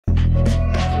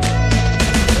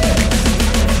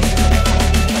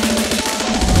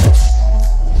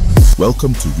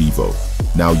Welcome to Revo,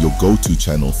 now your go-to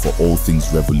channel for all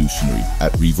things revolutionary.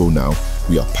 At Revo Now,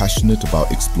 we are passionate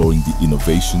about exploring the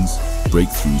innovations,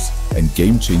 breakthroughs, and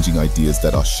game-changing ideas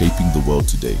that are shaping the world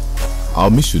today.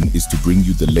 Our mission is to bring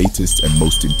you the latest and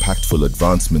most impactful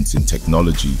advancements in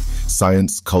technology,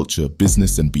 science, culture,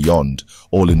 business, and beyond,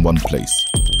 all in one place.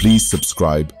 Please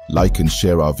subscribe, like, and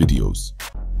share our videos.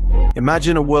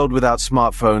 Imagine a world without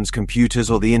smartphones,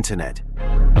 computers, or the internet.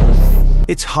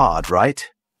 It's hard, right?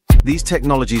 These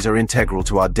technologies are integral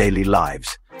to our daily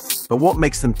lives. But what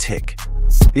makes them tick?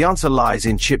 The answer lies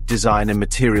in chip design and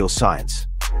material science.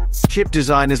 Chip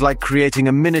design is like creating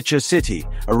a miniature city,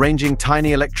 arranging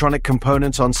tiny electronic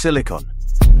components on silicon.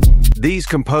 These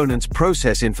components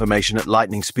process information at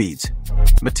lightning speeds.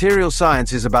 Material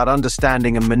science is about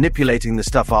understanding and manipulating the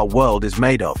stuff our world is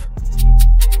made of.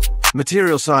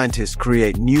 Material scientists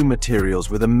create new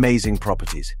materials with amazing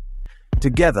properties.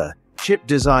 Together, chip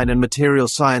design and material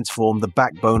science form the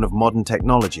backbone of modern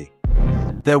technology.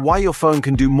 They're why your phone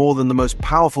can do more than the most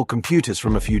powerful computers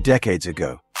from a few decades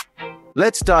ago.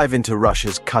 Let's dive into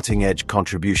Russia's cutting-edge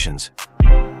contributions.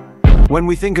 When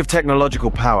we think of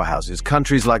technological powerhouses,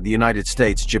 countries like the United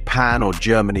States, Japan, or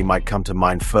Germany might come to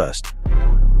mind first.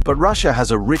 But Russia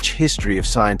has a rich history of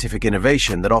scientific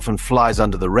innovation that often flies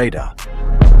under the radar.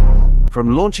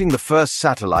 From launching the first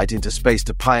satellite into space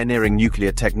to pioneering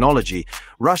nuclear technology,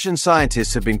 Russian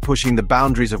scientists have been pushing the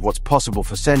boundaries of what's possible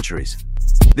for centuries.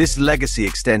 This legacy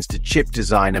extends to chip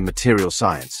design and material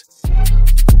science.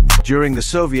 During the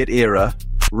Soviet era,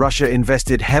 Russia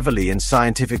invested heavily in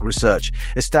scientific research,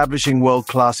 establishing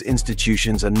world-class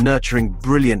institutions and nurturing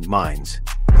brilliant minds.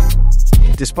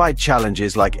 Despite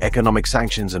challenges like economic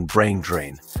sanctions and brain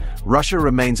drain, Russia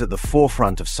remains at the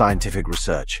forefront of scientific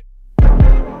research.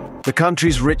 The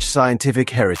country's rich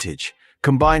scientific heritage,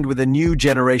 combined with a new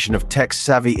generation of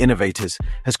tech-savvy innovators,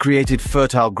 has created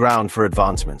fertile ground for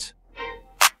advancements.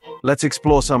 Let's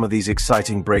explore some of these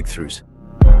exciting breakthroughs.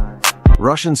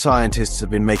 Russian scientists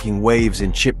have been making waves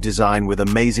in chip design with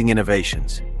amazing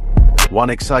innovations.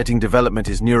 One exciting development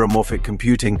is neuromorphic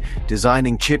computing,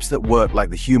 designing chips that work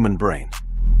like the human brain.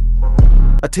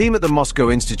 A team at the Moscow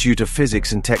Institute of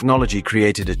Physics and Technology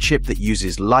created a chip that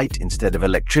uses light instead of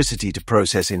electricity to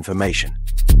process information.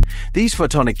 These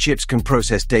photonic chips can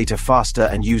process data faster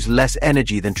and use less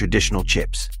energy than traditional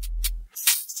chips.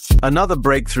 Another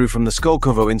breakthrough from the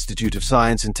Skolkovo Institute of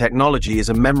Science and Technology is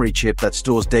a memory chip that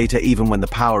stores data even when the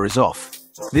power is off.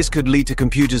 This could lead to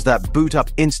computers that boot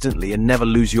up instantly and never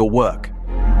lose your work.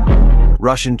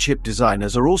 Russian chip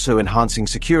designers are also enhancing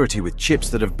security with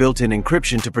chips that have built-in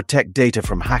encryption to protect data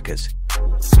from hackers.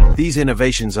 These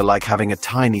innovations are like having a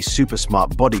tiny,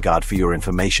 super-smart bodyguard for your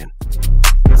information.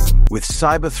 With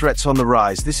cyber threats on the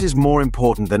rise, this is more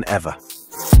important than ever.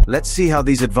 Let's see how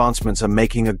these advancements are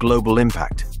making a global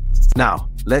impact. Now,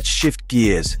 let's shift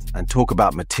gears and talk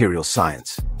about material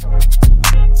science.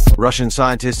 Russian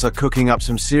scientists are cooking up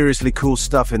some seriously cool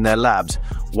stuff in their labs.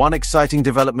 One exciting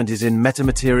development is in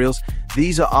metamaterials.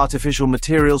 These are artificial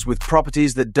materials with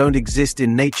properties that don't exist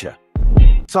in nature.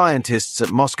 Scientists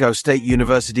at Moscow State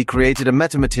University created a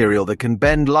metamaterial that can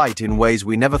bend light in ways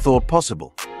we never thought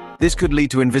possible. This could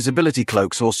lead to invisibility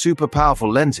cloaks or super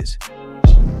powerful lenses.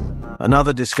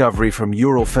 Another discovery from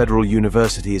Ural Federal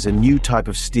University is a new type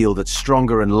of steel that's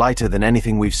stronger and lighter than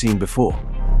anything we've seen before.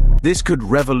 This could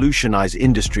revolutionize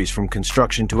industries from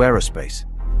construction to aerospace.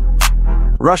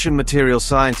 Russian material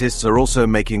scientists are also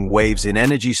making waves in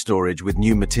energy storage with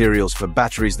new materials for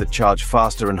batteries that charge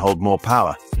faster and hold more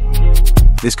power.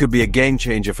 This could be a game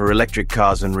changer for electric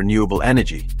cars and renewable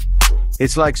energy.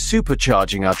 It's like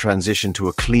supercharging our transition to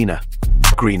a cleaner,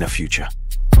 greener future.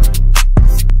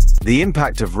 The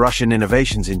impact of Russian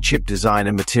innovations in chip design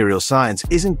and material science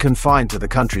isn't confined to the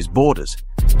country's borders.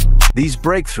 These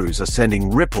breakthroughs are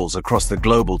sending ripples across the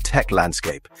global tech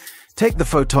landscape. Take the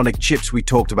photonic chips we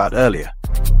talked about earlier.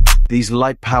 These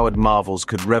light-powered marvels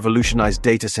could revolutionize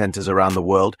data centers around the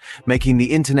world, making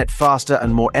the internet faster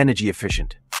and more energy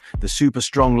efficient. The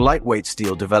super-strong lightweight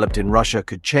steel developed in Russia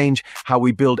could change how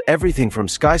we build everything from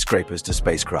skyscrapers to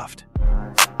spacecraft.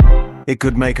 It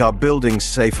could make our buildings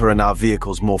safer and our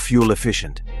vehicles more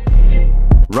fuel-efficient.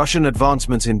 Russian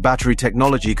advancements in battery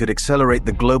technology could accelerate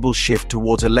the global shift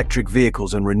towards electric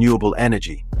vehicles and renewable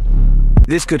energy.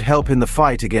 This could help in the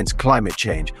fight against climate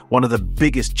change, one of the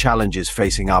biggest challenges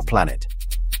facing our planet.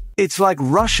 It's like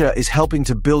Russia is helping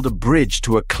to build a bridge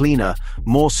to a cleaner,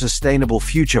 more sustainable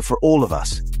future for all of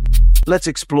us. Let's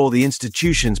explore the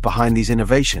institutions behind these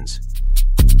innovations.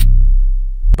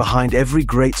 Behind every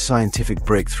great scientific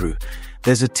breakthrough,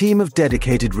 there's a team of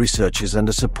dedicated researchers and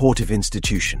a supportive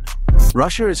institution.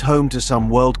 Russia is home to some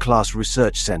world-class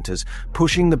research centers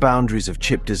pushing the boundaries of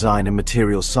chip design and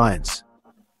materials science.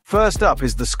 First up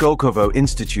is the Skolkovo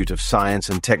Institute of Science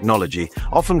and Technology,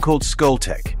 often called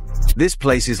Skoltech. This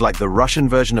place is like the Russian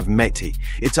version of MIPT.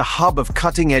 It's a hub of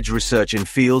cutting-edge research in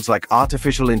fields like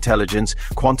artificial intelligence,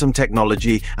 quantum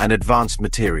technology, and advanced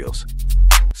materials.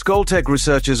 Skoltech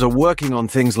researchers are working on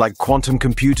things like quantum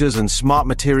computers and smart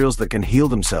materials that can heal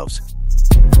themselves.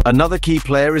 Another key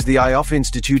player is the IOF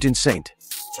Institute in St.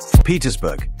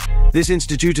 Petersburg. This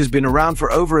institute has been around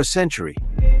for over a century,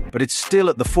 but it's still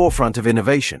at the forefront of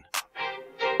innovation.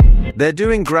 They're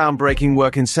doing groundbreaking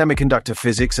work in semiconductor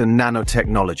physics and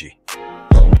nanotechnology.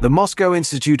 The Moscow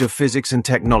Institute of Physics and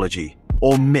Technology,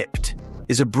 or MIPT,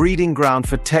 is a breeding ground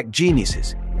for tech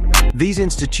geniuses. These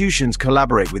institutions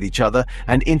collaborate with each other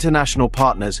and international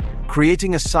partners,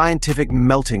 creating a scientific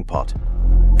melting pot.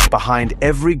 Behind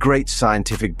every great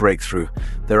scientific breakthrough,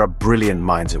 there are brilliant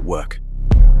minds at work.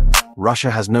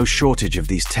 Russia has no shortage of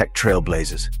these tech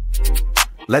trailblazers.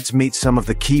 Let's meet some of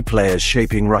the key players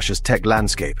shaping Russia's tech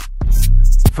landscape.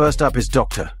 First up is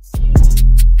Dr.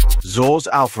 Zhores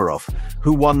Alferov,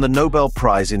 who won the Nobel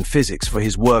Prize in Physics for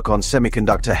his work on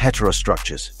semiconductor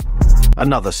heterostructures.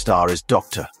 Another star is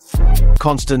Dr.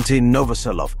 Konstantin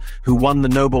Novoselov, who won the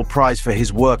Nobel Prize for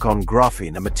his work on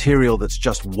graphene, a material that's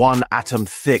just one atom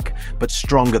thick but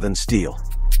stronger than steel.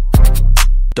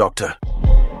 Dr.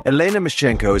 Elena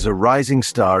Mishchenko is a rising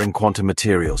star in quantum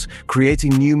materials,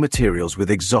 creating new materials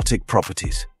with exotic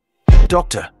properties.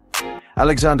 Dr.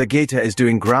 Alexander Gaita is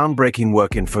doing groundbreaking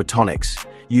work in photonics,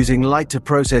 using light to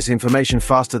process information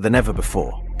faster than ever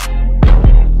before.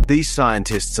 These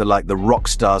scientists are like the rock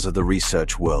stars of the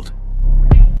research world.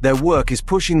 Their work is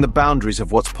pushing the boundaries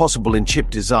of what's possible in chip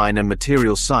design and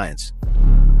materials science.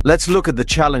 Let's look at the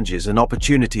challenges and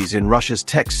opportunities in Russia's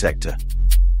tech sector.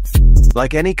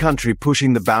 Like any country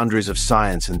pushing the boundaries of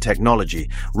science and technology,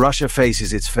 Russia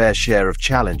faces its fair share of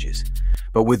challenges.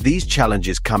 But with these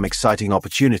challenges come exciting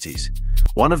opportunities.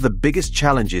 One of the biggest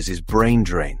challenges is brain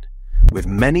drain, with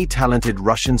many talented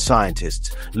Russian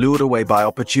scientists lured away by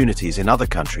opportunities in other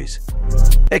countries.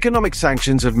 Economic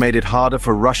sanctions have made it harder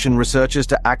for Russian researchers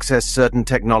to access certain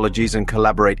technologies and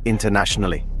collaborate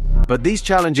internationally. But these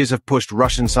challenges have pushed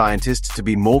Russian scientists to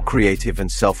be more creative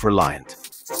and self-reliant.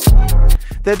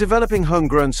 They're developing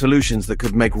homegrown solutions that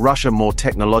could make Russia more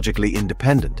technologically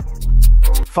independent.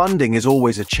 Funding is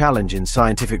always a challenge in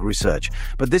scientific research,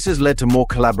 but this has led to more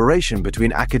collaboration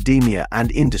between academia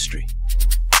and industry.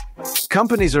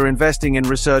 Companies are investing in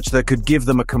research that could give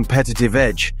them a competitive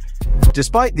edge.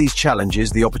 Despite these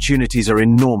challenges, the opportunities are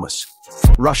enormous.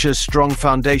 Russia's strong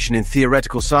foundation in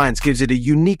theoretical science gives it a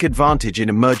unique advantage in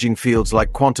emerging fields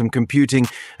like quantum computing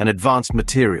and advanced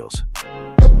materials.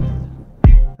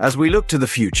 As we look to the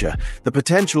future, the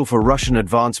potential for Russian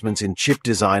advancements in chip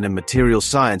design and materials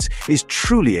science is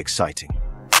truly exciting.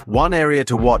 One area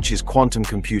to watch is quantum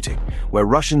computing, where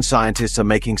Russian scientists are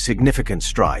making significant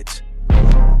strides.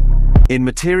 In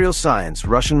materials science,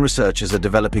 Russian researchers are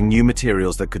developing new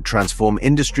materials that could transform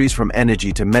industries from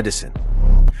energy to medicine.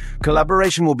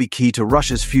 Collaboration will be key to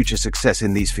Russia's future success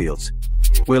in these fields.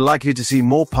 We're likely to see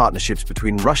more partnerships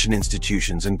between Russian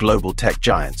institutions and global tech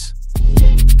giants.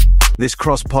 This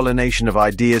cross-pollination of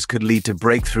ideas could lead to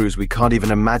breakthroughs we can't even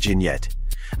imagine yet.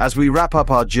 As we wrap up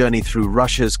our journey through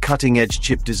Russia's cutting-edge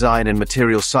chip design and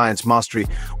materials science mastery,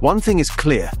 one thing is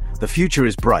clear: the future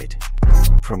is bright.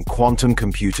 From quantum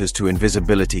computers to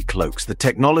invisibility cloaks, the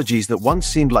technologies that once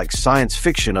seemed like science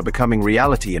fiction are becoming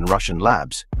reality in Russian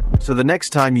labs. So the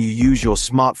next time you use your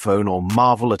smartphone or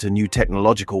marvel at a new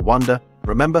technological wonder,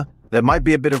 remember, there might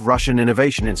be a bit of Russian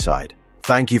innovation inside.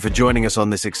 Thank you for joining us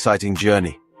on this exciting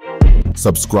journey.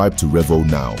 Subscribe to Revo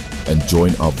now and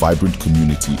join our vibrant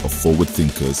community of forward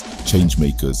thinkers, change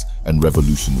makers, and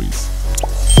revolutionaries.